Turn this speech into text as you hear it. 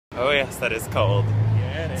Oh yes, that is cold.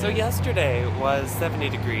 Yeah, it is. So yesterday was 70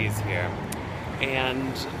 degrees here,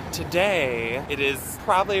 and today it is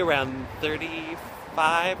probably around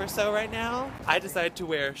 35 or so right now. I decided to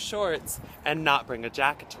wear shorts and not bring a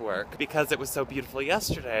jacket to work because it was so beautiful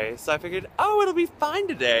yesterday, so I figured, oh, it'll be fine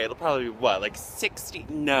today. It'll probably be, what, like 60?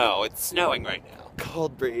 No, it's snowing right now.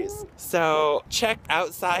 Cold breeze. So check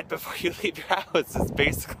outside before you leave your house is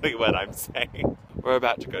basically what I'm saying. We're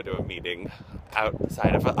about to go to a meeting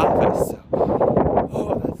outside of an office, so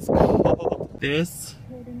oh, that's cold. This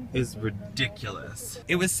is ridiculous.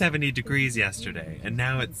 It was 70 degrees yesterday, and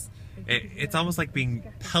now it's almost like being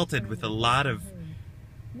pelted with a lot of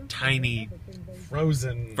tiny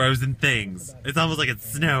frozen things. It's almost like it's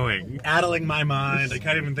snowing. Addling my mind. I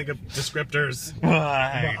can't even think of descriptors. I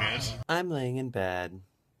hate it. I'm laying in bed,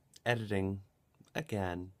 editing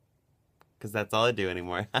again. Because that's all I do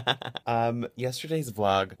anymore. Yesterday's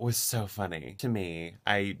vlog was so funny to me.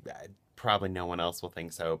 I probably no one else will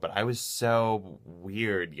think so, but I was so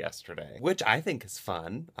weird yesterday, which I think is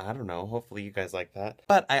fun. I don't know, hopefully you guys like that.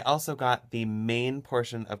 But I also got the main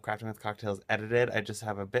portion of Crafting with Cocktails edited. I just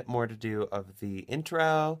have a bit more to do of the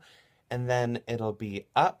intro, and then it'll be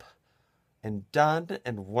up and done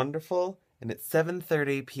and wonderful. And it's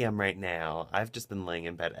 7:30 p.m. right now. I've just been laying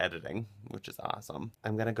in bed editing, which is awesome.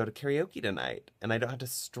 I'm gonna go to karaoke tonight, and I don't have to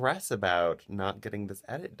stress about not getting this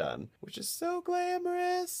edit done, which is so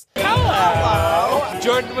glamorous. Hello!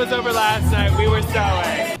 Jordan was over last night. We were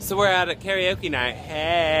sewing. So we're out at karaoke night.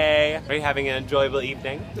 Hey! Are you having an enjoyable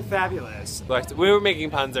evening? Fabulous. We were making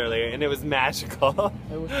puns earlier, and it was magical.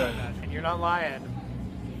 It was quite nice. And you're not lying.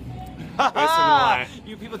 It was from the Lion.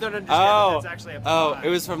 You people don't understand that that's actually a pun. Oh, it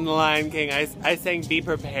was from the Lion King. I sang "Be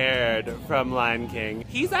Prepared" from Lion King.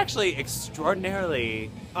 He's actually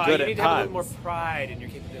extraordinarily good you at need to have a little puns. more pride in your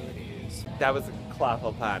capabilities. That was a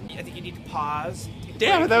clawful pun. I think you need to pause.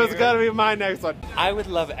 Damn it, that was gonna be my next one. I would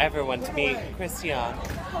love everyone to meet Christian.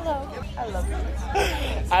 Hello. I love you.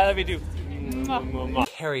 I love you too.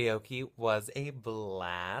 Karaoke was a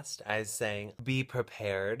blast. I sang "Be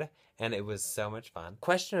Prepared," and it was so much fun.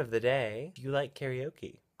 Question of the day, do you like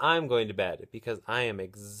karaoke? I'm going to bed because I am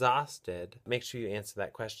exhausted. Make sure you answer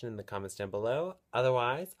that question in the comments down below.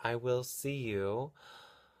 Otherwise, I will see you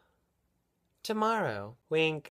tomorrow. Wink.